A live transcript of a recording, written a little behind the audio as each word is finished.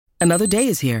Another day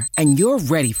is here, and you're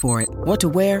ready for it. What to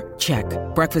wear? Check.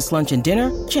 Breakfast, lunch, and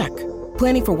dinner? Check.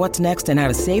 Planning for what's next and how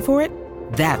to save for it?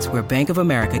 That's where Bank of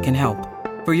America can help.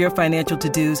 For your financial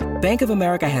to-dos, Bank of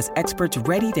America has experts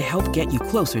ready to help get you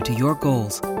closer to your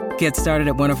goals. Get started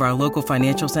at one of our local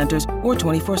financial centers or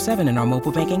 24/7 in our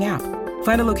mobile banking app.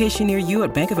 Find a location near you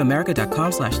at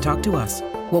bankofamerica.com/talktous.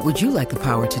 What would you like the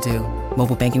power to do?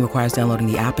 Mobile banking requires downloading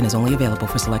the app and is only available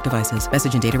for select devices.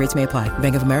 Message and data rates may apply.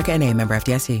 Bank of America N.A., member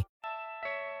FDIC.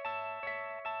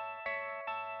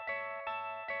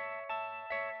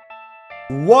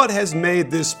 What has made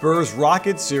this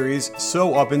Spurs-Rockets series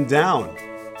so up and down?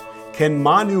 Can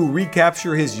Manu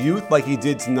recapture his youth like he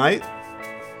did tonight?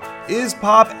 Is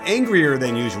Pop angrier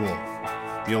than usual?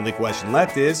 The only question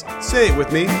left is, say it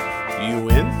with me, you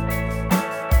in?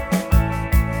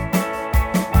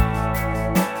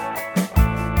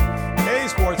 Hey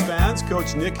sports fans,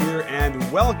 Coach Nick here,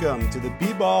 and welcome to the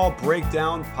B-Ball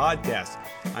Breakdown Podcast.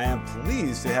 I am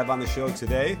pleased to have on the show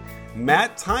today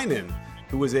Matt Tynan,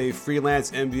 who is a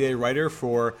freelance NBA writer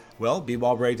for, well,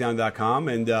 bballbreakdown.com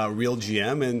and Real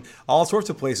GM and all sorts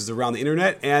of places around the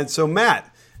internet. And so,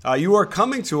 Matt, you are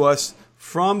coming to us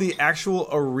from the actual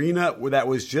arena that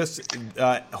was just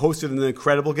hosted an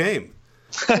incredible game.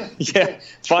 Yeah,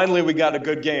 finally we got a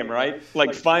good game, right?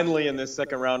 Like finally in this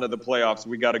second round of the playoffs,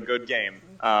 we got a good game.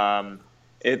 I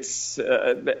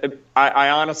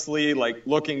honestly, like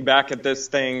looking back at this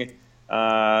thing,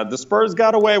 the Spurs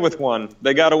got away with one.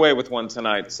 They got away with one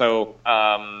tonight. So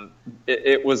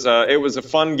it was a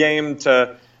fun game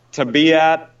to be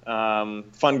at.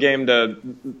 Fun game to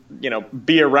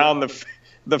be around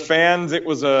the fans. It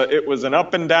was an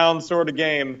up and down sort of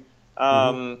game.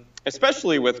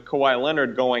 Especially with Kawhi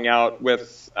Leonard going out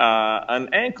with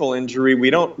an ankle injury we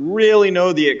don't really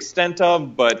know the extent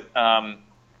of, but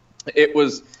it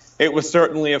was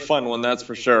certainly a fun one, that's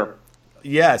for sure.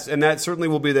 Yes, and that certainly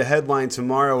will be the headline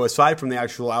tomorrow, aside from the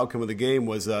actual outcome of the game,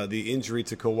 was the injury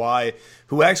to Kawhi,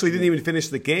 who actually didn't even finish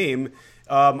the game.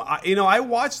 I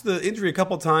watched the injury a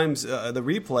couple times, the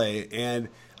replay, and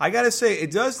I got to say,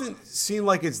 it doesn't seem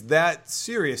like it's that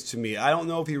serious to me. I don't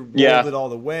know if he rolled it all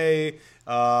the way.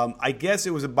 I guess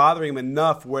it was bothering him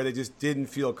enough where they just didn't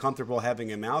feel comfortable having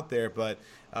him out there, but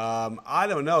I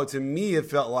don't know. To me, it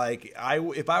felt like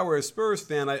if I were a Spurs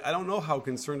fan, I don't know how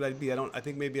concerned I'd be. I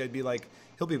think maybe I'd be like,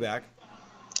 he'll be back.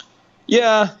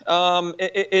 Yeah,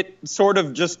 it sort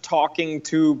of just talking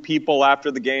to people after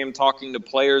the game, talking to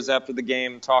players after the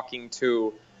game, talking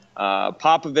to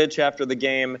Popovich after the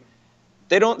game.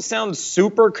 They don't sound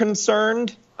super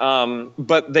concerned,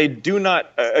 but they do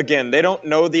not. Again, they don't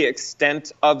know the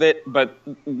extent of it. But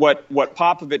what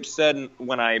Popovich said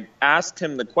when I asked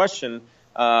him the question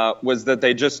was that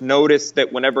they just noticed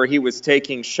that whenever he was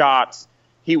taking shots,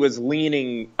 he was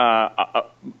leaning a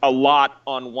lot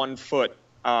on one foot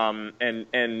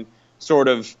and sort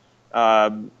of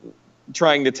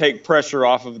trying to take pressure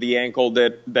off of the ankle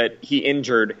that he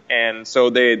injured, and so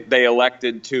they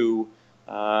elected to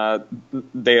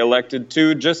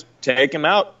just take him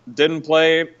out. Didn't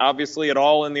play obviously at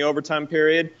all in the overtime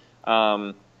period,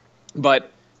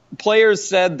 but players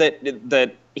said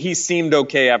that he seemed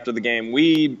okay after the game.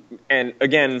 And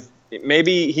again,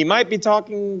 maybe he might be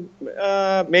talking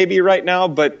maybe right now,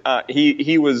 but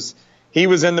he was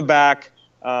in the back.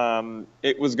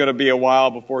 It was going to be a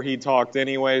while before he talked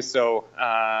anyway, so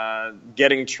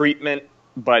getting treatment.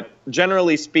 But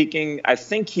generally speaking, I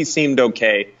think he seemed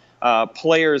okay.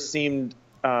 Players seemed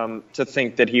to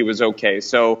think that he was okay.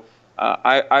 So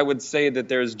I would say that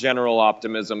there's general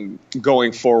optimism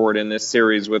going forward in this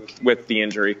series with the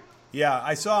injury. Yeah,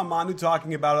 I saw Manu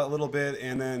talking about it a little bit,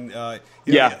 and then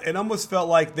it almost felt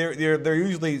like they're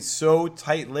usually so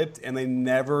tight-lipped and they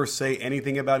never say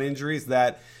anything about injuries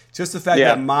that just the fact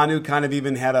that Manu kind of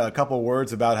even had a couple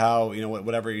words about how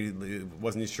whatever he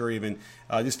wasn't sure even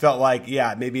just felt like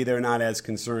maybe they're not as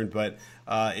concerned, but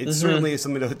it certainly is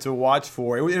something to watch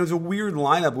for. It was a weird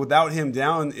lineup without him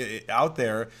out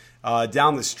there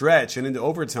down the stretch and into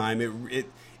overtime.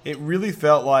 It really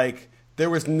felt like there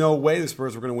was no way the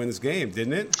Spurs were going to win this game,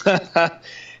 didn't it?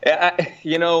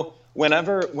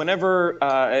 Whenever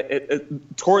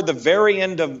toward the very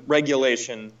end of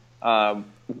regulation,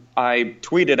 I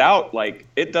tweeted out, like,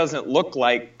 it doesn't look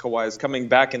like Kawhi's coming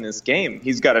back in this game.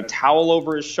 He's got a towel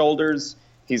over his shoulders.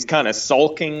 He's kind of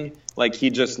sulking. Like, he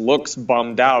just looks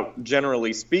bummed out,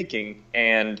 generally speaking.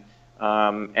 And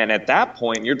at that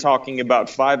point, you're talking about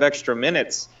 5 extra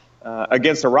minutes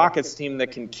against a Rockets team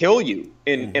that can kill you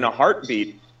in a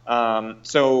heartbeat.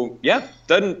 Doesn't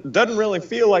really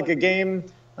feel like a game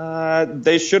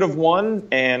they should have won.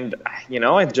 And,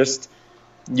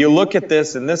 you look at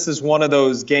this, and this is one of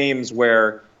those games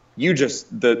where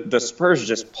the Spurs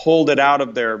just pulled it out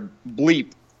of their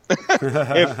bleep,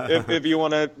 if you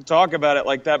want to talk about it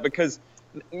like that, because,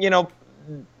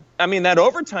 that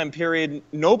overtime period,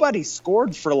 nobody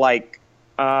scored for like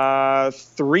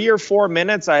 3 or 4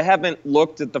 minutes. I haven't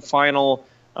looked at the final.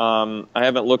 I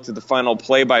haven't looked at the final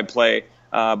play-by-play,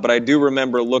 but I do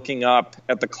remember looking up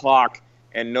at the clock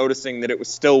and noticing that it was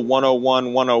still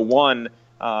 101-101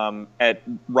 at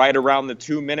right around the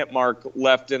 2-minute mark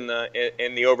left in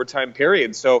the overtime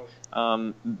period. So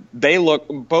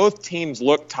both teams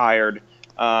looked tired.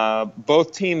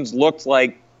 Both teams looked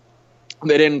like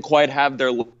they didn't quite have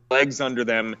their legs under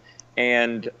them.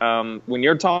 And when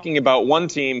you're talking about one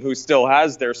team who still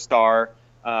has their star,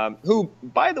 who,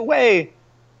 by the way,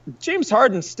 James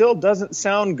Harden still doesn't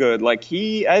sound good. Like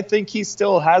I think he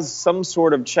still has some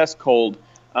sort of chest cold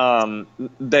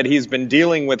that he's been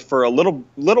dealing with for a little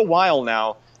while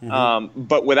now. Mm-hmm.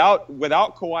 But without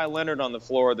Kawhi Leonard on the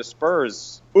floor, the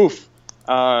Spurs,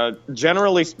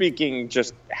 generally speaking,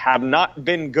 just have not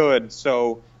been good.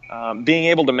 So being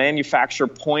able to manufacture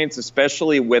points,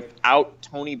 especially without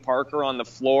Tony Parker on the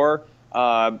floor,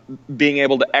 being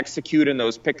able to execute in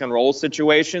those pick and roll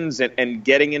situations and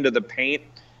getting into the paint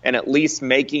and at least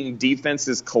making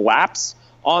defenses collapse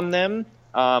on them.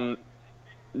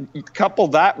 Couple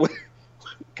that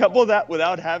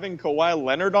without having Kawhi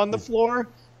Leonard on the floor.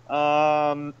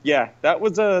 That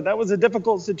was a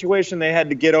difficult situation they had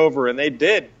to get over, and they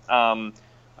did.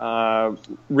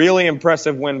 Really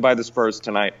impressive win by the Spurs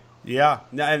tonight. Yeah,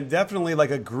 and definitely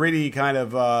like a gritty kind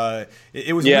of.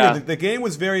 It was weird. The game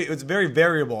was very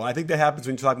variable, and I think that happens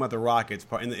when you're talking about the Rockets,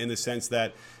 in the sense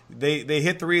that they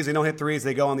hit threes, they don't hit threes,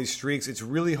 they go on these streaks. It's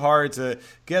really hard to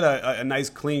get a nice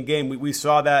clean game. We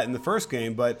saw that in the first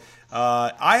game, but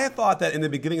I had thought that in the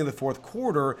beginning of the fourth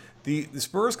quarter, the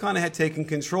Spurs kind of had taken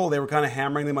control. They were kind of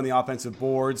hammering them on the offensive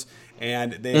boards,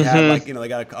 and they had they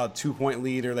got a 2-point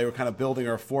lead, or they were kind of building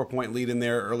a 4-point lead in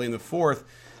there early in the fourth.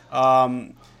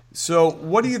 So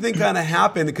what do you think kind of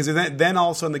happened? Because then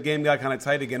all of a sudden the game got kind of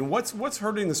tight again. What's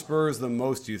hurting the Spurs the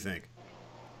most, do you think?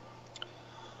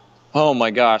 Oh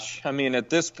my gosh! I mean, at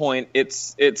this point,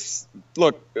 it's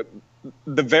look,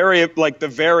 the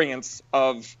variance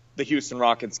of the Houston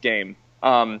Rockets game.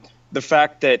 The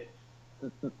fact that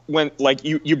when, like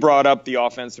you brought up the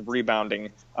offensive rebounding,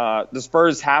 the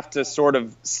Spurs have to sort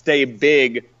of stay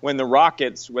big when the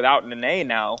Rockets, without Nene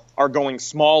now, are going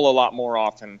small a lot more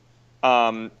often.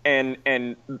 And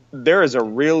there is a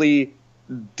really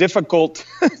difficult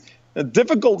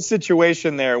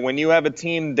situation there when you have a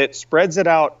team that spreads it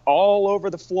out all over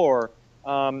the floor,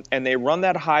 and they run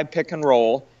that high pick and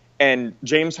roll, and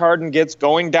James Harden gets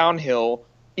going downhill.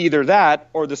 Either that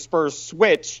or the Spurs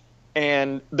switch,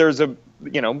 and there's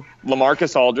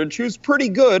LaMarcus Aldridge, who's pretty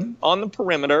good on the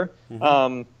perimeter,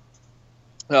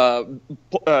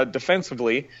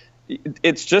 defensively.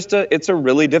 It's a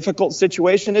really difficult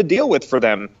situation to deal with for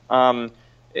them.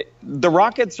 The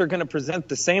Rockets are going to present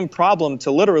the same problem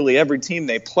to literally every team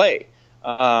they play.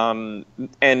 And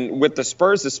with the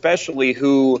Spurs especially,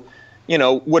 who,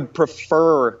 would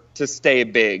prefer to stay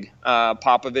big.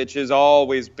 Popovich has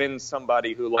always been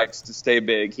somebody who likes to stay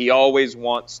big. He always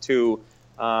wants to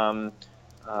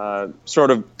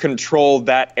sort of control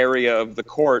that area of the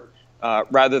court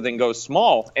rather than go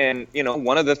small. And,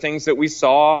 one of the things that we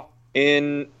saw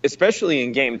especially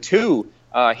in game 2,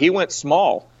 he went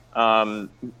small,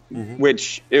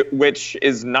 which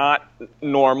is not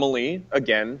normally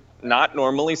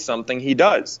something he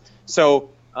does. So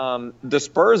the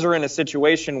Spurs are in a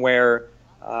situation where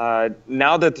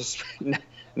now that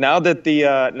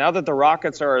the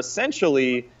Rockets are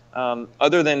essentially,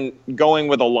 other than going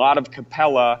with a lot of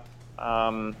Capella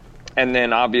and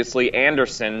then obviously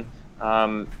Anderson,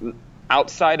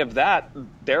 outside of that,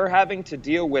 they're having to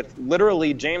deal with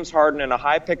literally James Harden in a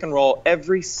high pick and roll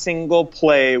every single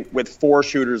play with 4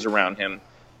 shooters around him,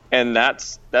 and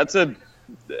it's a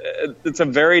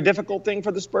very difficult thing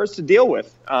for the Spurs to deal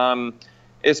with,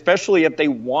 especially if they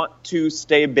want to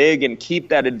stay big and keep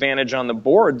that advantage on the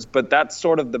boards. But that's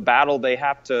sort of the battle they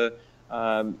have to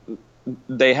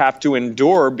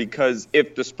endure, because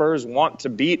if the Spurs want to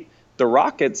beat the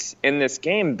Rockets in this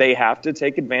game, they have to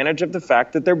take advantage of the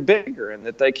fact that they're bigger and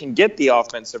that they can get the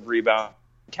offensive rebound,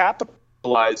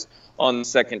 capitalize on the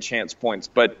second chance points.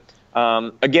 But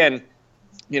again,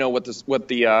 what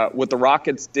the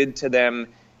Rockets did to them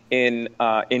in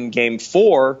Game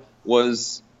 4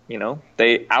 was,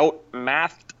 they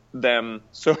outmathed them,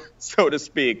 so to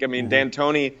speak. I mean,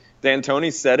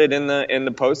 D'Antoni said it in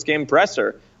the post game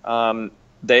presser.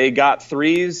 They got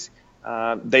threes.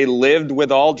 They lived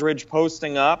with Aldridge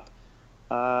posting up.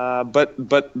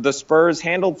 But the Spurs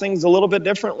handled things a little bit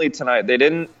differently tonight. They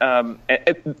didn't.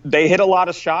 They hit a lot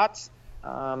of shots,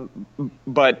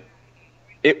 but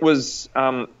it was,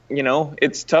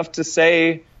 it's tough to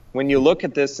say when you look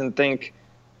at this and think,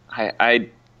 I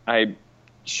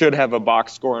should have a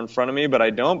box score in front of me, but I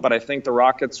don't. But I think the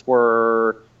Rockets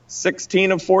were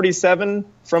 16 of 47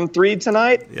 from three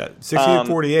tonight. Yeah, 16 of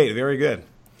 48. Very good.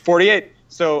 48.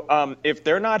 So if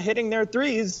they're not hitting their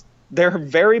threes, they're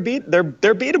they're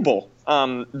beatable.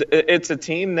 It's a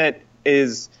team that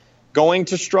is going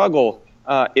to struggle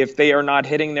if they are not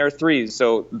hitting their threes.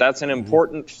 So that's an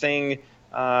important thing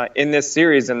in this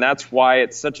series, and that's why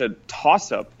it's such a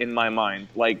toss-up in my mind.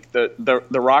 Like the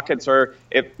Rockets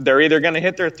if they're either going to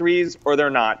hit their threes or they're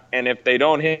not, and if they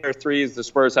don't hit their threes, the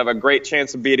Spurs have a great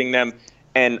chance of beating them.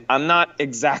 And I'm not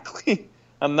exactly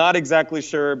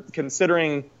sure,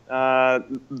 considering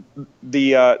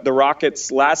the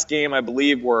Rockets last game, I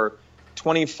believe, were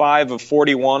 25 of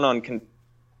 41 on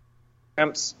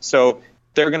attempts. So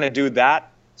they're going to do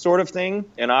that sort of thing,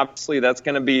 and obviously that's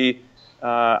going to be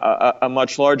a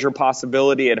much larger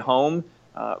possibility at home.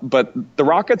 But the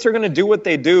Rockets are going to do what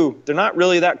they do. They're not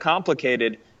really that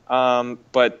complicated,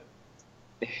 but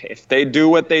if they do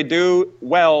what they do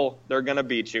well, they're going to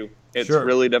beat you. It's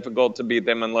really difficult to beat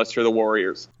them unless you're the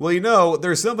Warriors. Well,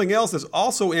 there's something else that's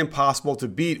also impossible to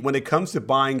beat when it comes to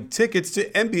buying tickets to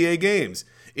NBA games.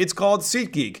 It's called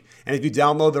SeatGeek. And if you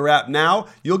download their app now,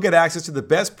 you'll get access to the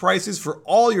best prices for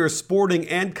all your sporting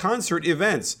and concert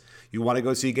events. You want to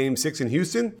go see Game 6 in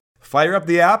Houston? Fire up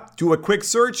the app, do a quick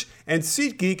search, and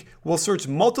SeatGeek will search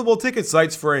multiple ticket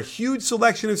sites for a huge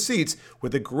selection of seats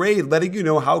with a grade letting you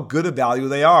know how good a value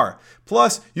they are.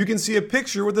 Plus, you can see a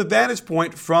picture with a vantage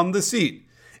point from the seat.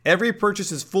 Every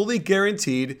purchase is fully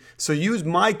guaranteed, so use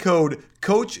my code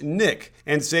CoachNick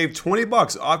and save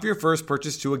 $20 off your first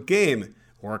purchase to a game,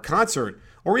 or a concert,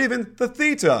 or even the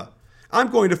theater.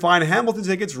 I'm going to find Hamilton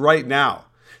tickets right now.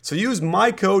 So use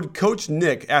my code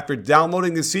CoachNick after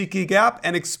downloading the SeatGeek app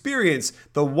and experience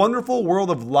the wonderful world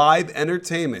of live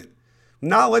entertainment.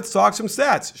 Now let's talk some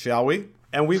stats, shall we?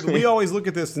 And we always look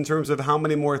at this in terms of how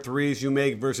many more threes you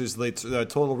make versus the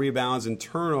total rebounds and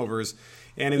turnovers.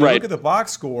 And if you look at the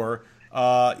box score,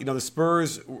 the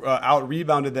Spurs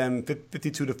out-rebounded them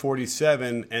 52 to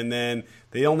 47, and then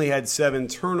they only had 7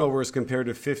 turnovers compared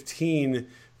to 15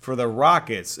 for the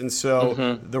Rockets. And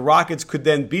so the Rockets could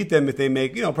then beat them if they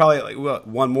make, probably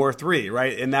one more three,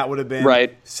 right? And that would have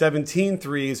been 17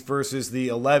 threes versus the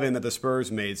 11 that the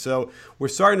Spurs made. So we're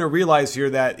starting to realize here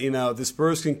that, the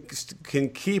Spurs can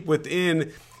keep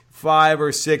within 5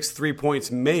 or 6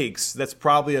 3-point makes. That's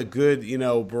probably a good,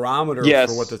 barometer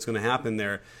for what that's going to happen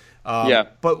there.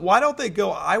 But why don't they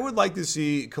go? I would like to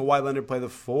see Kawhi Leonard play the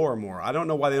 4 more. I don't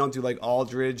know why they don't do like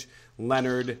Aldridge,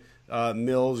 Leonard,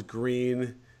 Mills,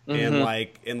 Green, and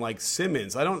like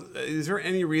Simmons. Is there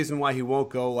any reason why he won't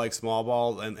go like small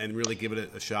ball and really give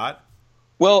it a shot?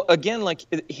 Well, again, like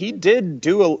he did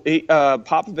do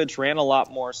Popovich ran a lot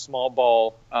more small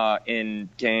ball in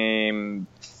game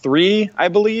 3, I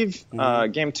believe,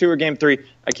 game 2 or game 3.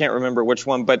 I can't remember which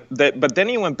one, but then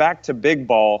he went back to big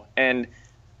ball, and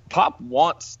Pop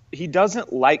he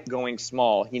doesn't like going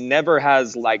small. He never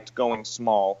has liked going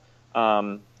small.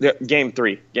 Game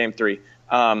 3.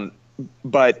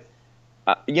 But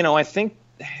I think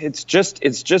it's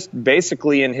just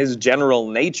basically in his general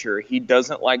nature. He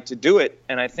doesn't like to do it.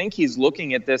 And I think he's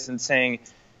looking at this and saying,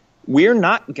 we're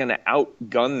not going to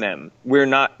outgun them. We're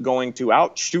not going to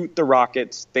outshoot the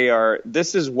Rockets.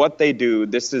 This is what they do.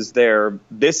 This is their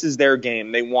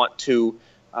game. They want to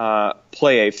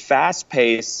play a fast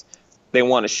pace. They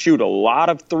want to shoot a lot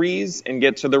of threes and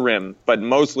get to the rim, but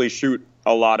mostly shoot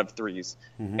a lot of threes.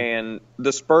 And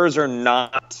the Spurs are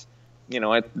not,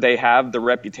 they have the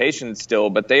reputation still,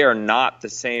 but they are not the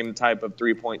same type of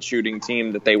 3-point shooting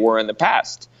team that they were in the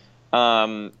past.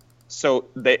 So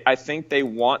I think they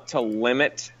want to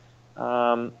limit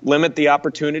the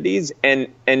opportunities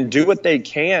and do what they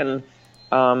can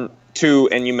to.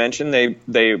 And you mentioned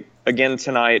they again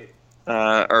tonight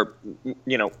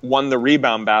won the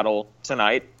rebound battle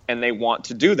tonight, and they want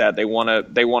to do that. They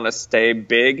want to stay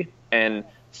big and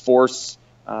force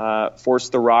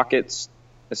the Rockets,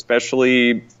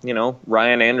 especially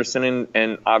Ryan Anderson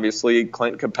and obviously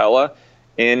Clint Capella,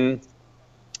 into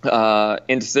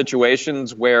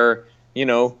situations where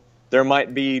there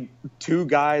might be 2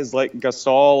 guys like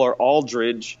Gasol or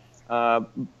Aldridge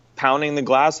pounding the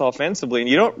glass offensively, and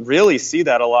you don't really see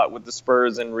that a lot with the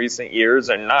Spurs in recent years,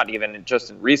 and not even just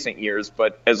in recent years,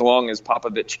 but as long as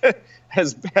Popovich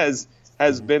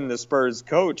has been the Spurs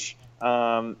coach.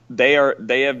 They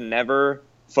have never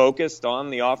focused on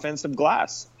the offensive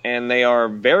glass. And they are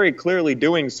very clearly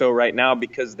doing so right now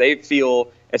because they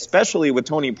feel, especially with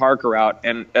Tony Parker out,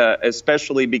 and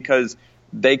especially because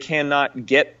they cannot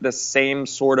get the same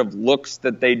sort of looks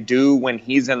that they do when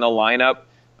he's in the lineup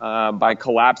by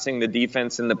collapsing the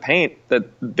defense in the paint, that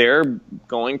they're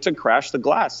going to crash the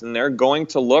glass and they're going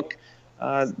to look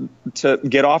to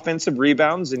get offensive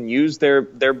rebounds and use their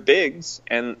bigs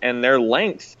and their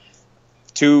length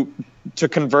to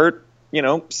convert,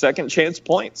 second chance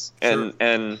points. Sure.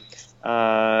 And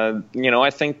I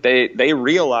think they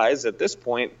realize at this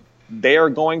point they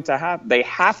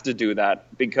have to do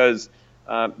that because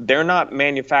they're not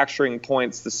manufacturing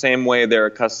points the same way they're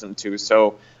accustomed to.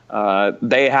 So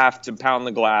they have to pound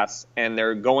the glass, and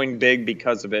they're going big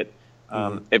because of it.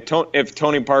 If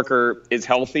Tony Parker is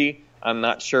healthy, I'm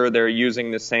not sure they're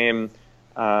using the same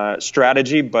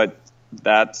strategy, but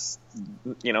that's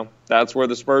where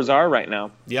the Spurs are right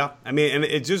now. Yeah, I mean, and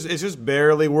it's just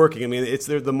barely working. I mean, it's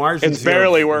the margins. It's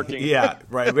barely working. Yeah,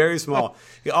 right, very small.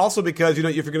 Also, because if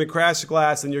you're going to crash the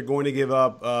glass, then you're going to give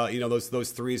up,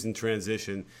 those threes in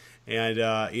transition, and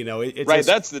it's right.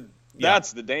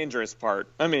 That's the dangerous part.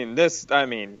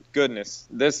 Goodness,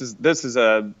 this is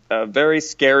a very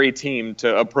scary team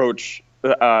to approach.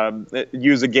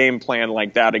 Use a game plan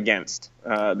like that against.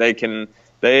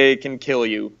 They can kill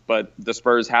you, but the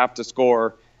Spurs have to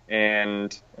score,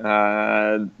 and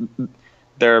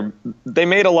they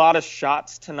made a lot of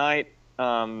shots tonight.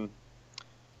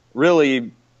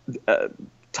 Really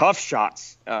tough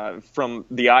shots from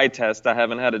the eye test. I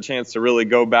haven't had a chance to really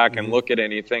go back and look at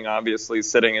anything, obviously,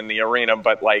 sitting in the arena,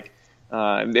 but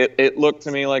it looked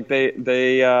to me like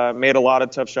they made a lot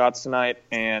of tough shots tonight,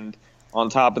 and on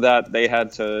top of that, they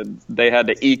had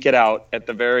to eke it out at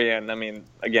the very end. I mean,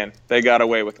 again, they got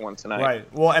away with one tonight.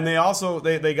 Right. Well, and they also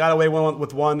they got away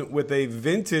with one with a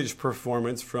vintage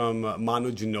performance from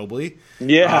Manu Ginobili.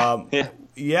 Yeah.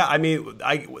 Yeah. I mean,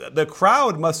 the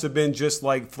crowd must have been just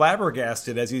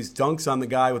flabbergasted as he dunks on the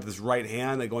guy with his right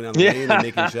hand, going down the lane and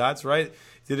making shots. Right?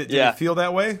 Did it feel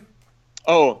that way?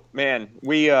 Oh man,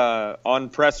 we on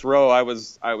press row.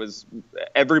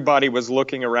 Everybody was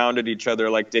looking around at each other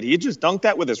like, did he just dunk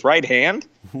that with his right hand?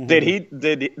 Did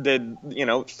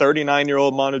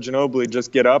 39-year-old Manu Ginobili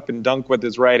just get up and dunk with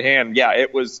his right hand? Yeah,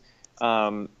 it was.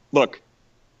 Look,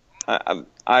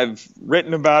 I've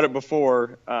written about it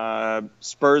before.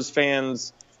 Spurs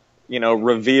fans,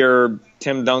 revere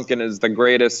Tim Duncan as the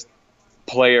greatest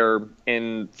player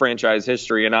in franchise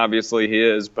history, and obviously he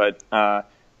is, but.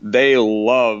 They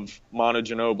love Manu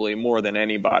Ginobili more than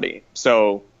anybody.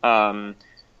 So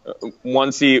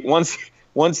once he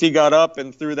got up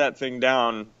and threw that thing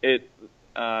down, it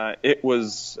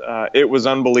was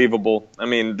unbelievable. I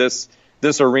mean, this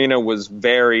arena was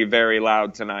very, very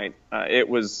loud tonight. It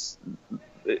was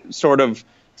sort of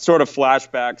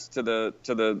flashbacks to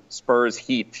the Spurs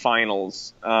Heat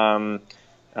finals.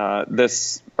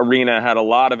 This arena had a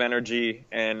lot of energy,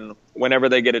 and whenever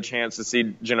they get a chance to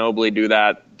see Ginobili do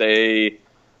that, they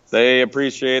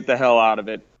appreciate the hell out of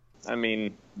it. I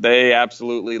mean, they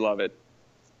absolutely love it.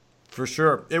 For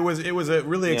sure. It was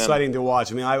really exciting to watch.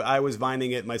 I mean, I was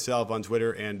vining it myself on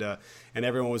Twitter, and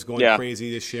everyone was going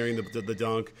crazy, just sharing the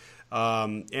dunk.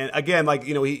 And again,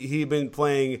 he'd been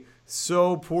playing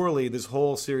so poorly this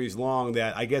whole series long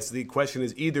that I guess the question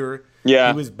is either he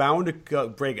was bound to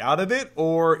break out of it,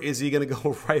 or is he going to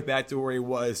go right back to where he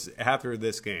was after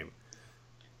this game?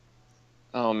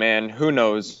 Oh man, who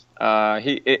knows?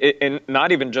 And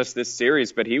not even just this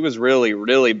series, but he was really,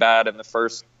 really bad in the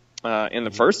first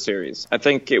series. I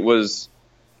think it was,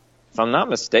 if I'm not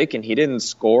mistaken, he didn't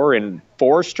score in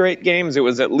 4 straight games. It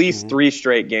was at least 3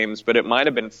 straight games, but it might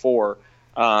have been 4.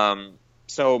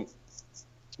 So,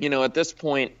 at this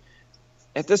point,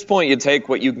 you take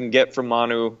what you can get from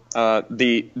Manu.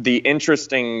 The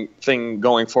interesting thing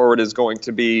going forward is going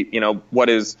to be, what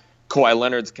is Kawhi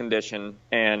Leonard's condition,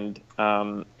 and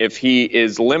if he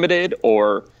is limited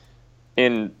or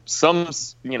in some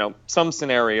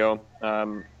scenario.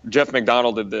 Jeff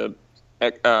McDonald of the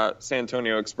San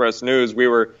Antonio Express News, we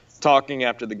were talking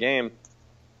after the game,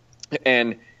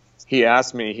 and he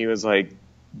asked me, he was like,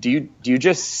 do you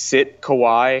just sit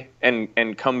Kawhi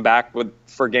and come back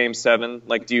for Game 7?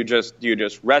 Like, do you just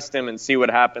rest him and see what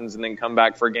happens and then come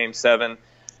back for Game 7?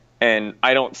 And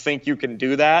I don't think you can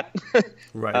do that.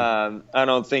 Right. I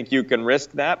don't think you can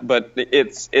risk that, but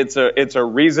it's a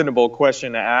reasonable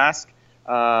question to ask.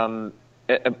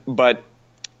 But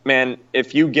man,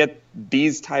 if you get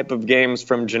these type of games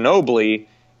from Ginobili,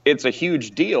 it's a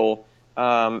huge deal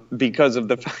because of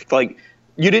the fact,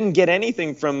 you didn't get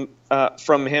anything from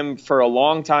him for a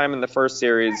long time in the first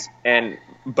series,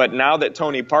 but now that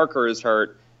Tony Parker is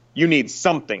hurt, you need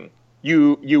something.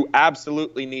 You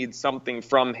absolutely need something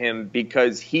from him,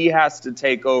 because he has to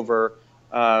take over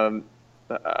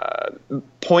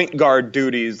point guard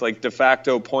duties, like de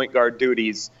facto point guard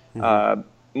duties,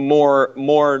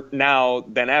 more now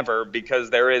than ever, because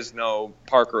there is no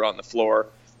Parker on the floor.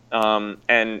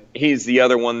 And he's the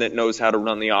other one that knows how to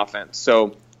run the offense.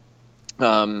 So,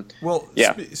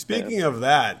 speaking of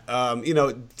that,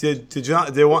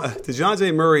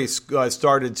 DeJounte Murray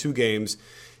started 2 games.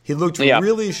 He looked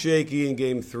really shaky in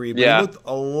Game 3, but he looked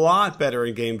a lot better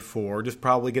in Game 4, just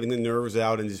probably getting the nerves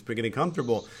out and just getting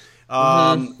comfortable.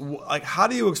 Like, how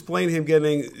do you explain him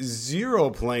getting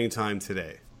 0 playing time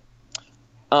today?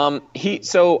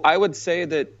 So I would say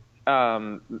that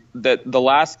that the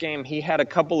last game he had a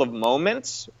couple of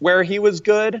moments where he was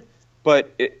good,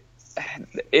 but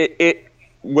it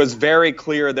was very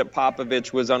clear that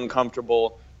Popovich was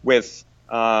uncomfortable with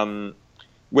the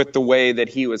way that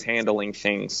he was handling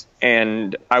things.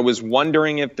 And I was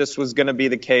wondering if this was going to be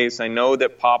the case. I know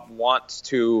that Pop wants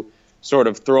to sort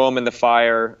of throw him in the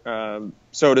fire,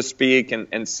 so to speak,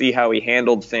 and see how he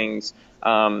handled things.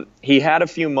 He had a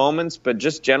few moments, but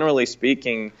just generally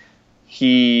speaking,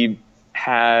 he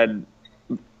had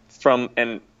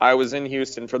and I was in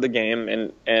Houston for the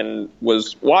game and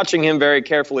was watching him very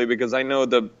carefully, because I know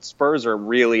the Spurs are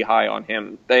really high on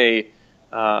him. They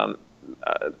are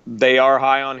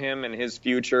high on him and his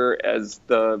future as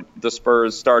the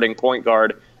Spurs starting point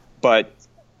guard, but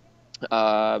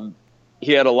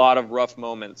he had a lot of rough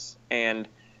moments, and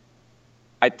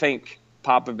I think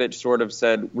Popovich sort of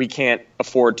said, we can't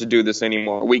afford to do this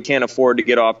anymore. We can't afford to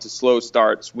get off to slow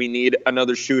starts. We need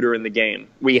another shooter in the game.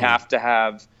 We have to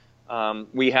have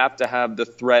the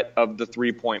threat of the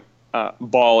 3-point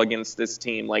ball against this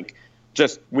team. Like,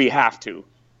 we have to.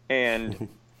 And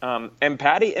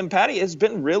Patty has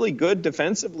been really good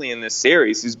defensively in this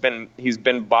series. He's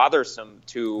been bothersome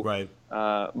to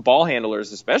ball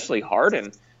handlers, especially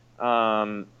Harden.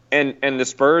 And the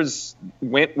Spurs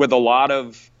went with a lot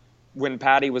of, when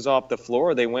Patty was off the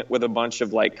floor, they went with a bunch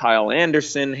of like Kyle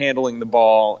Anderson handling the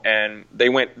ball, and they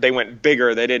went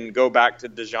bigger. They didn't go back to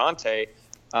DeJounte.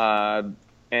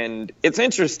 And it's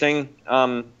interesting,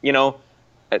 I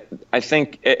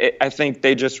think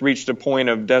they just reached a point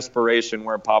of desperation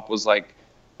where Pop was like,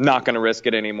 not going to risk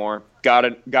it anymore. Got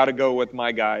to go with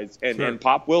my guys. And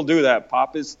Pop will do that.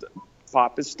 Pop is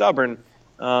stubborn.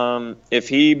 If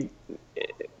he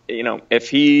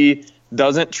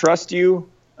doesn't trust you,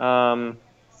 ask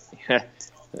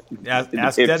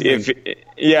Dedman.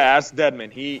 Ask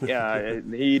Dedman.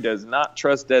 He does not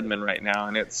trust Dedman right now,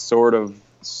 and it's sort of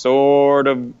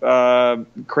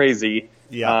crazy.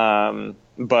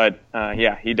 But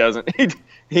he doesn't.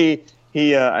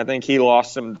 I think he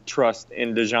lost some trust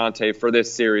in DeJounte for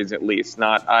this series, at least.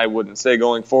 Not, I wouldn't say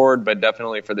going forward, but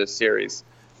definitely for this series.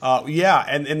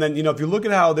 And then if you look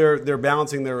at how they're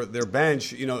balancing their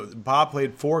bench, Bob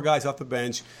played 4 guys off the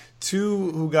bench,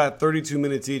 2 who got 32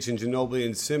 minutes each in Ginobili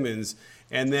and Simmons,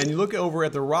 and then you look over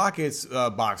at the Rockets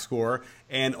box score,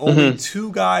 and only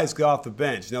 2 guys got off the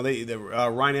bench. Now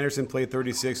Ryan Anderson played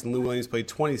 36 and Lou Williams played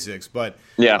 26, but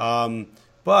you have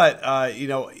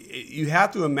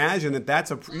to imagine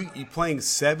that you're playing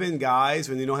 7 guys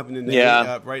when you don't have an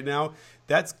Nene right now.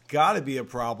 That's got to be a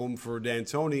problem for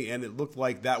D'Antoni, and it looked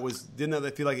like that was. Didn't they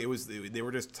feel like it was? They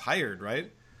were just tired,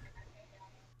 right?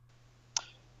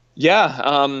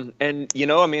 Yeah, and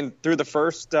through the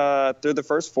first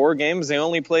 4 games, they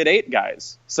only played 8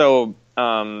 guys, so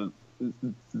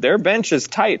their bench is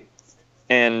tight,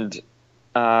 and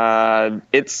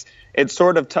it's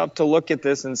sort of tough to look at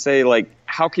this and say, like,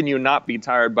 how can you not be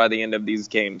tired by the end of these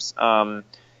games?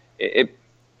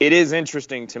 It is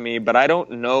interesting to me, but I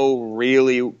don't know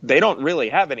really. They don't really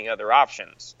have any other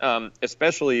options,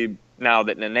 especially now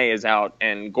that Nene is out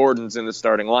and Gordon's in the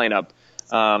starting lineup.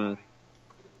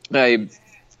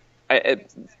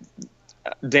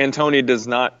 D'Antoni does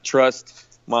not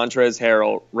trust Montrezl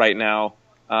Harrell right now,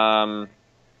 and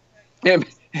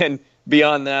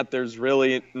beyond that, there's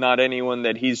really not anyone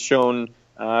that he's shown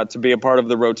to be a part of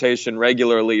the rotation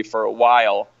regularly for a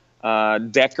while.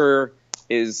 Decker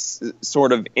is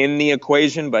sort of in the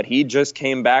equation, but he just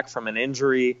came back from an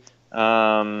injury.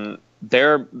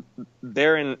 They're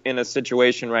in a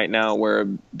situation right now where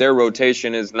their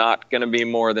rotation is not going to be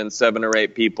more than 7 or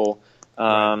 8 people,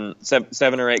 7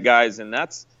 or 8 guys, and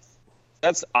that's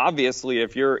obviously,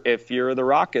 if you're the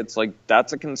Rockets, like,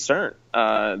 that's a concern.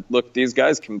 Look, these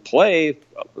guys can play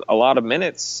a lot of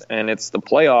minutes, and it's the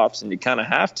playoffs, and you kind of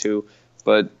have to,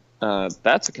 but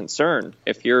that's a concern.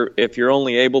 If you're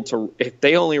only able to, if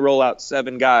they only roll out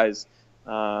 7 guys,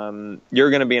 you're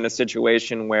going to be in a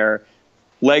situation where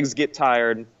legs get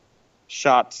tired,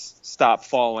 shots stop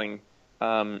falling,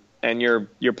 and you're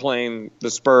playing the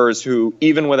Spurs, who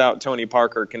even without Tony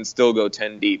Parker can still go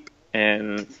 10 deep.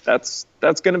 And that's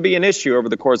going to be an issue over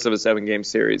the course of a 7-game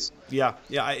series. Yeah.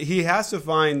 He has to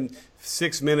find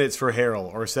 6 minutes for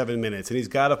Harrell or 7 minutes, and he's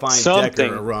got to find something.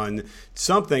 Decker a run.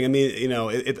 Something. I mean,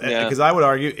 because I would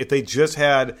argue if they just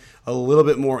had a little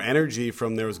bit more energy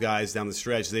from those guys down the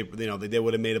stretch, they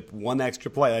would have made one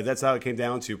extra play. Like, that's how it came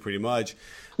down to pretty much.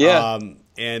 Yeah.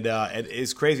 And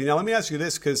it's crazy. Now let me ask you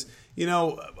this, because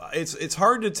it's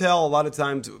hard to tell a lot of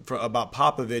times about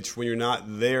Popovich when you're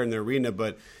not there in the arena,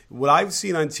 but what I've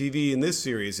seen on TV in this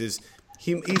series is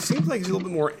he seems like he's a little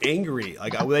bit more angry.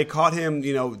 Like they caught him,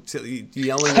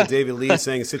 yelling at David Lee,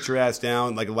 saying "sit your ass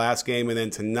down," like last game, and then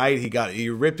tonight he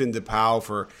ripped into Powell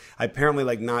for apparently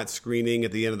like not screening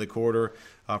at the end of the quarter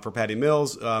for Patty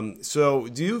Mills. So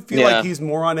do you feel like he's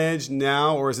more on edge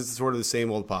now, or is it sort of the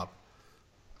same old Pop?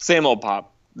 Same old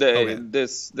Pop. Okay.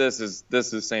 This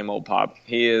is same old Pop.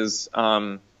 He is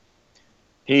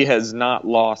he has not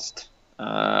lost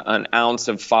an ounce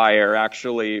of fire.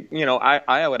 Actually,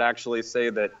 I would actually say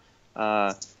that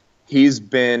he's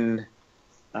been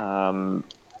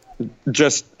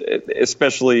just,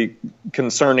 especially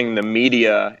concerning the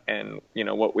media and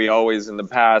what we always in the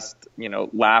past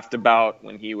laughed about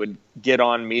when he would get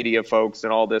on media folks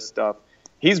and all this stuff.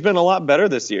 He's been a lot better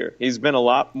this year. He's been a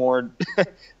lot more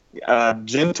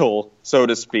gentle, so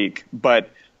to speak.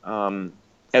 But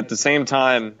at the same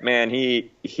time, man, he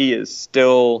is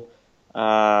still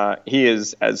he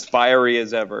is as fiery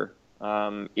as ever,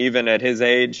 even at his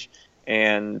age.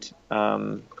 And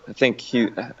I think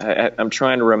I'm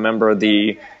trying to remember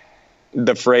the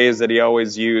phrase that he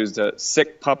always used,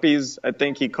 sick puppies, I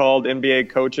think he called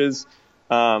NBA coaches,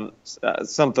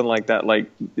 something like that.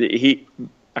 Like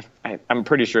I'm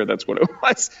pretty sure that's what it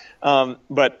was.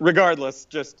 But regardless,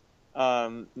 just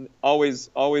always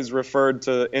referred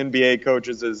to NBA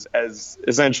coaches as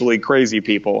essentially crazy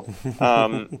people.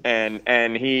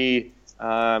 And he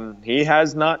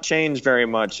has not changed very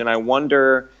much. And I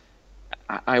wonder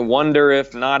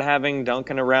if not having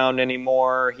Duncan around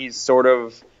anymore, he's sort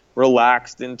of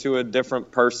relaxed into a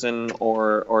different person,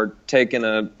 or taken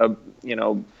a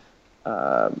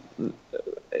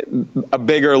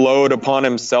bigger load upon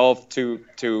himself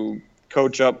to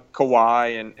coach up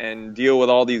Kawhi and deal with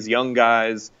all these young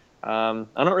guys. I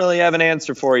don't really have an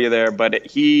answer for you there, but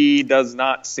he does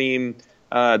not seem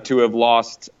to have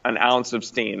lost an ounce of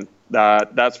steam.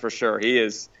 That's for sure. He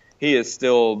is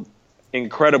still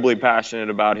incredibly passionate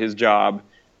about his job,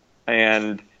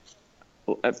 and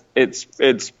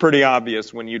it's pretty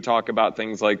obvious when you talk about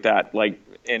things like that. Like,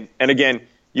 and again,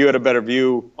 you had a better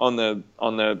view on the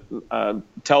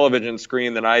television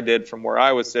screen than I did from where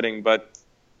I was sitting, but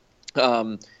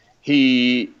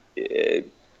he's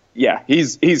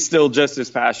still just as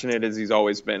passionate as he's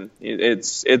always been.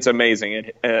 It's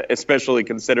amazing, especially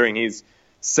considering he's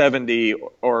 70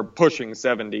 or pushing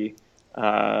 70.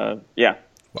 Wow.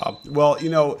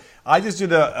 Well, I just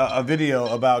did a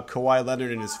video about Kawhi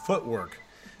Leonard and his footwork.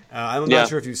 I'm not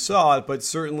sure if you saw it, but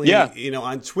certainly,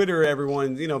 on Twitter,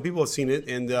 everyone, people have seen it.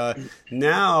 And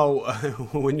now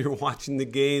when you're watching the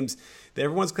games,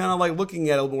 everyone's kind of like looking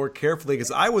at it more carefully,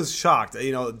 because I was shocked.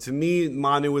 To me,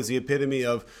 Manu was the epitome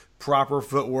of proper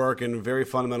footwork and a very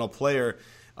fundamental player.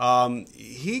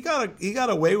 He got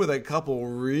away with a couple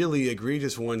really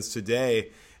egregious ones today.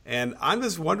 And I'm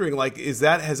just wondering, like, has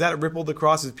that rippled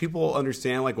across? Does people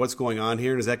understand like what's going on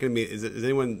here? And is that going to be is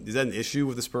that an issue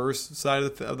with the Spurs side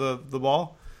of the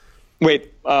ball?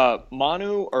 Wait,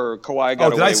 Manu or Kawhi got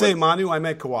away? Did I say Manu? I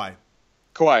meant Kawhi.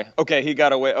 Kawhi. Okay, he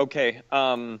got away. Okay.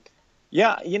 I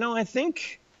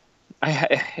think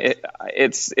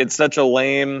it's such a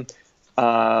lame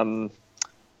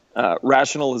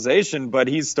rationalization, but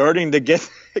he's starting to get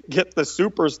the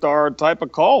superstar type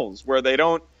of calls where they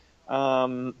don't.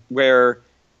 I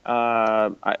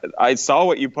saw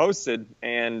what you posted,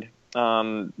 and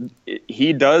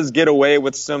he does get away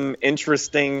with some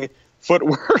interesting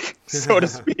footwork, so to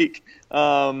speak.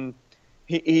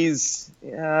 He's,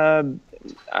 I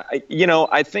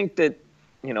think that,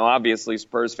 obviously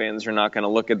Spurs fans are not going to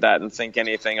look at that and think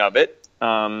anything of it.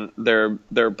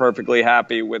 They're perfectly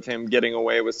happy with him getting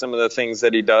away with some of the things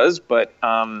that he does, but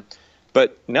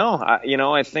no,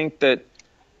 I think that.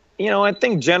 I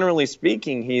think generally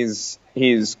speaking, he's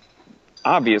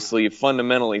obviously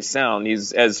fundamentally sound.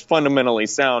 He's as fundamentally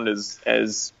sound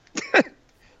as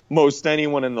most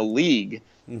anyone in the league.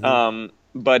 Mm-hmm.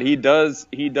 But he does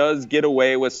get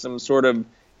away with some sort of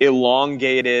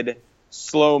elongated,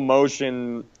 slow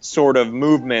motion sort of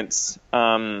movements.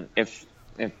 If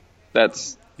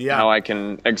that's how I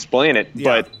can explain it.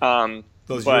 Yeah. But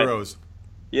those Euros.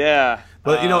 Yeah.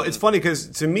 But, it's funny because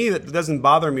to me, that doesn't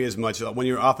bother me as much when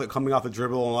you're coming off the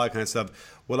dribble and all that kind of stuff.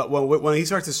 When he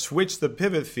starts to switch the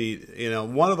pivot feet,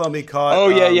 one of them he caught. Oh,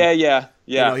 yeah.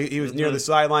 He was near the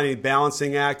sideline, he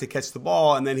balancing act to catch the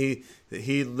ball, and then he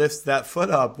lifts that foot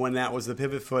up when that was the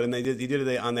pivot foot, and he did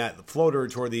it on that floater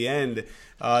toward the end.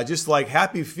 Just like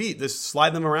happy feet, just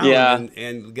slide them around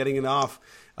and getting it off.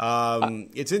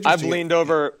 It's interesting. I've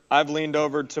leaned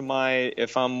over to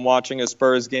if I'm watching a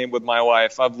Spurs game with my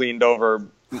wife, I've leaned over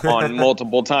on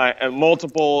multiple times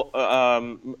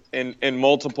and in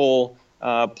multiple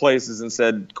places and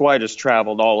said, Kawhi just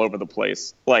traveled all over the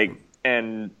place,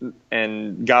 and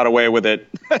got away with it.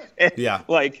 Yeah.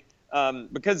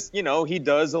 Because he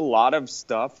does a lot of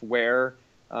stuff where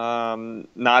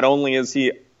not only is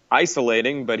he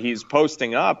isolating, but he's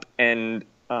posting up, and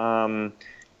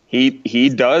he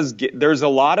does get, there's a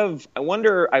lot of,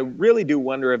 I really do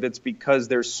wonder if it's because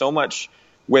there's so much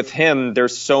with him,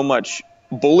 there's so much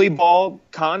bully ball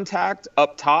contact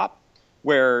up top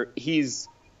where he's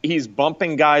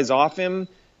bumping guys off him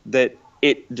that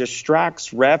it distracts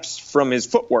refs from his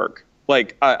footwork.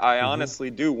 I honestly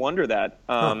do wonder that.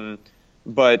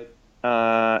 But,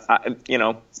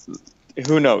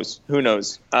 who knows?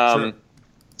 Sure.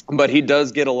 But he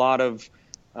does get a lot of,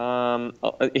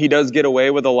 he does get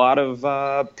away with a lot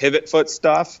of pivot foot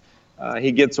stuff.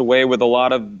 He gets away with a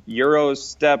lot of Euro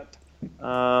step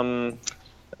stuff.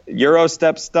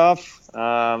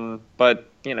 But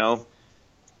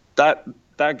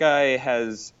that guy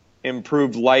has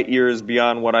improved light years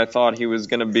beyond what I thought he was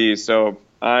going to be. So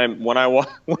even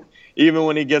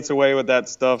when he gets away with that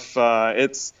stuff,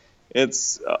 it's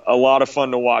a lot of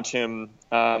fun to watch him.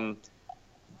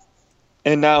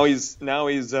 And now he's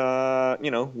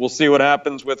we'll see what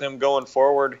happens with him going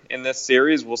forward in this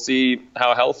series. We'll see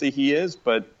how healthy he is,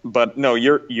 but no,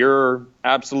 you're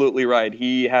absolutely right.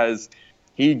 He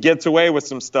gets away with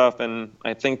some stuff, and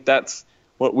I think that's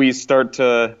what we start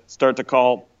to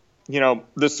call, the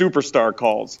superstar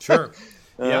calls. Sure.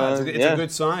 Yeah, it's a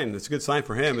good sign. It's a good sign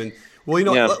for him. And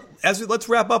let's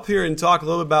wrap up here and talk a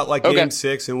little bit about Game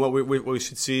 6 and what we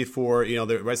should see for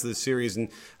the rest of the series. And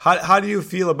how do you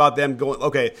feel about them going?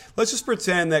 Okay, let's just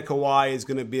pretend that Kawhi is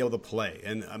going to be able to play,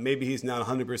 and maybe he's not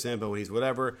 100%, but he's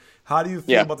whatever. How do you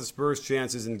feel about the Spurs'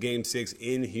 chances in Game 6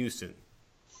 in Houston?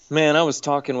 Man, I was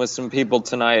talking with some people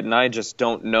tonight, and I just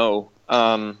don't know.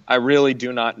 I really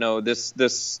do not know.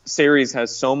 This series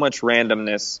has so much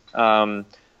randomness.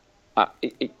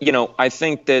 I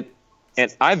think that,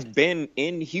 and I've been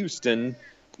in Houston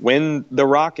when the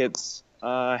Rockets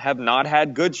have not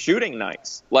had good shooting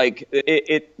nights.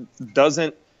 It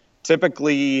doesn't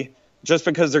typically, just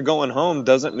because they're going home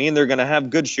doesn't mean they're going to have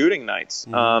good shooting nights.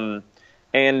 Mm-hmm.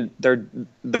 And the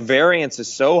variance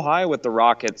is so high with the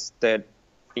Rockets that,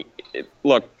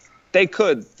 look, they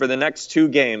could, for the next 2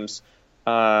 games,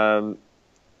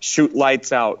 shoot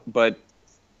lights out. But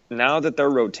now that their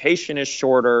rotation is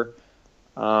shorter,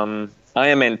 I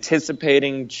am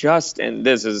anticipating and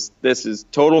this is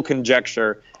total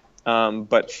conjecture,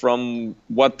 but from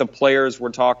what the players were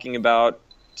talking about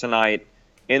tonight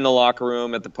in the locker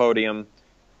room at the podium,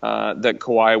 that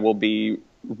Kawhi will be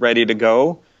ready to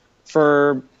go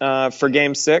for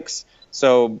Game 6.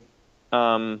 So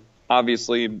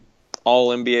obviously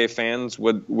all NBA fans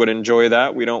would enjoy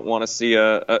that. We don't want to see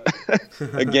a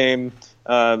game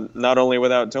not only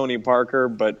without Tony Parker,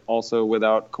 but also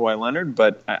without Kawhi Leonard.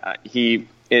 But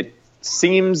it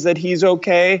seems that he's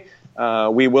okay.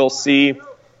 We will see.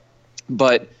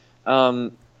 But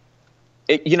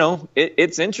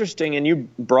it's interesting, and you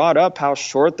brought up how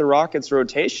short the Rockets'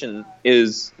 rotation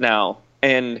is now,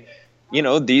 and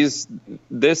this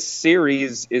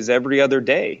series is every other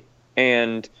day,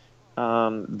 and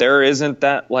there isn't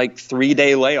that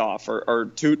 3-day layoff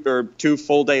or 2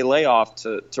 full day layoff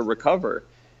to recover.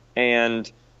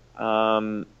 And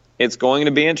it's going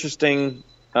to be interesting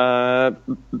to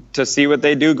see what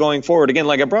they do going forward. Again,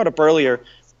 like I brought up earlier,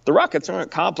 the Rockets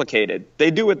aren't complicated. They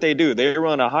do what they do. They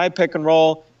run a high pick and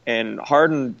roll, and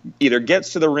Harden either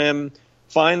gets to the rim,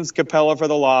 finds Capella for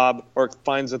the lob, or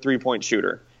finds a 3-point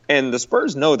shooter. And the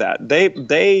Spurs know that.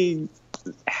 They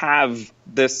have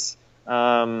this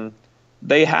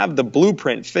they have the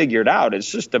blueprint figured out.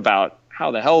 It's just about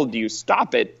how the hell do you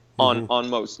stop it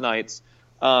on most nights.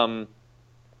 So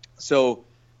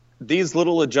these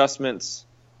little adjustments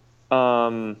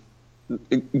going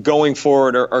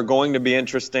forward are going to be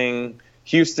interesting.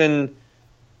 Houston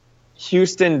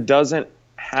doesn't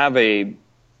have a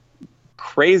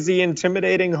crazy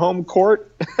intimidating home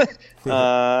court.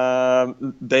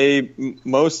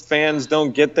 Most fans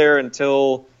don't get there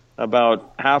until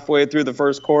about halfway through the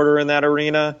first quarter in that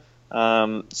arena.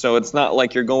 So it's not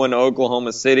like you're going to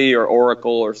Oklahoma City or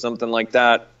Oracle or something like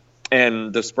that.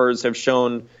 And the Spurs have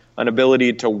shown an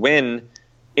ability to win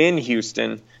in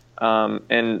Houston.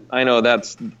 And I know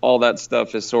that's all that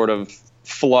stuff is sort of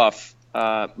fluff.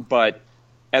 But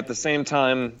at the same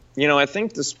time, I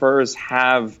think the Spurs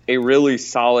have a really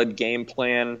solid game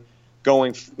plan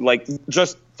going,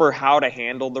 just for how to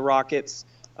handle the Rockets.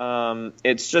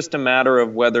 It's just a matter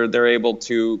of whether they're able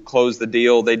to close the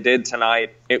deal. They did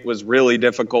tonight. It was really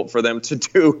difficult for them to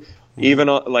do, even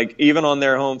on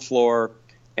their home floor.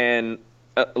 And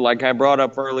like I brought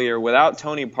up earlier, without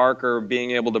Tony Parker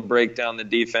being able to break down the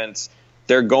defense,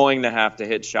 they're going to have to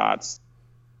hit shots.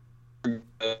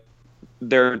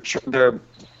 They're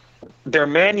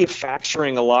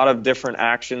manufacturing a lot of different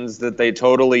actions that they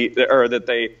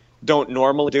don't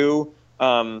normally do.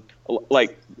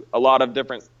 Like a lot of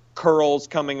different curls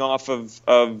coming off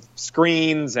of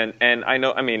screens, and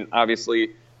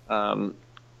obviously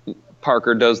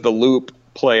Parker does the loop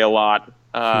play a lot,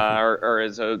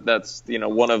 that's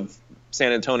one of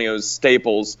San Antonio's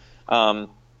staples.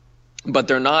 But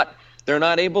they're not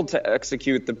able to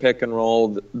execute the pick and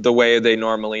roll the way they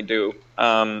normally do.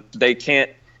 They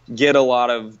can't get a lot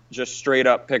of just straight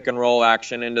up pick and roll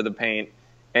action into the paint,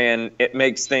 and it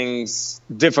makes things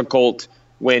difficult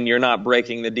when you're not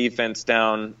breaking the defense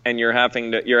down, and you're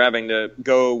having to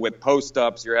go with post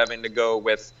ups, you're having to go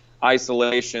with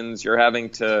isolations, you're having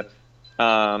to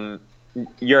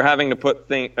put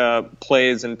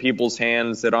plays in people's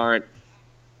hands that aren't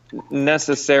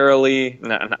necessarily.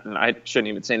 I shouldn't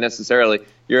even say necessarily.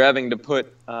 You're having to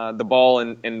put the ball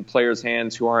in players'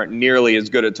 hands who aren't nearly as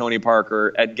good as Tony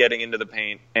Parker at getting into the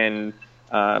paint and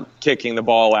kicking the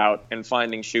ball out and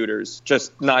finding shooters.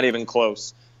 Just not even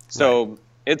close. So. Right.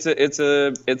 It's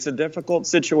a difficult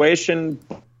situation.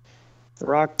 The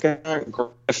Rockets aren't great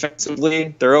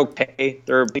defensively. They're okay.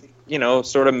 They're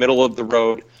sort of middle of the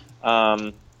road.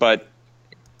 But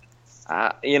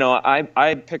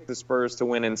I picked the Spurs to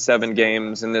win in 7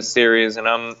 games in this series, and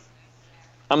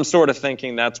I'm sort of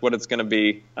thinking that's what it's going to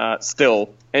be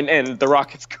still. And the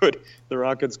Rockets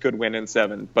could win in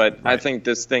 7, but right. I think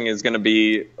this thing is going to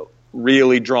be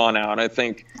really drawn out. I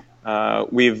think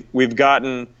we've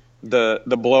gotten the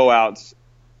blowouts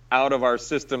out of our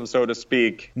system, so to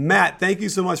speak. Matt, thank you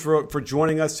so much for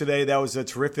joining us today. That was a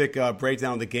terrific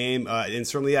breakdown of the game. And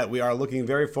certainly, we are looking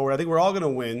very forward. I think we're all going to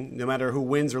win, no matter who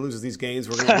wins or loses these games.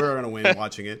 We're going to win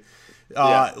watching it.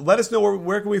 Let us know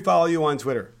where can we follow you on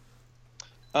Twitter?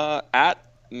 At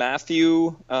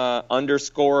Matthew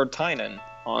 _ Tynan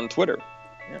on Twitter.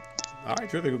 Yeah. All right,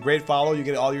 terrific. Great follow. You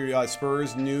get all your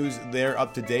Spurs news there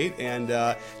up to date. And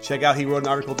check out, he wrote an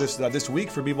article this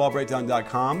week for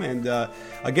bballbreakdown.com. And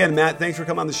again, Matt, thanks for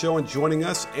coming on the show and joining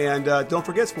us. And don't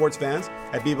forget, sports fans,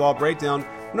 at B-Ball Breakdown,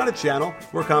 we're not a channel,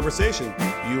 we're a conversation.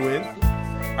 You in?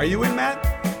 Are you in, Matt?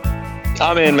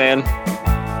 I'm in, man.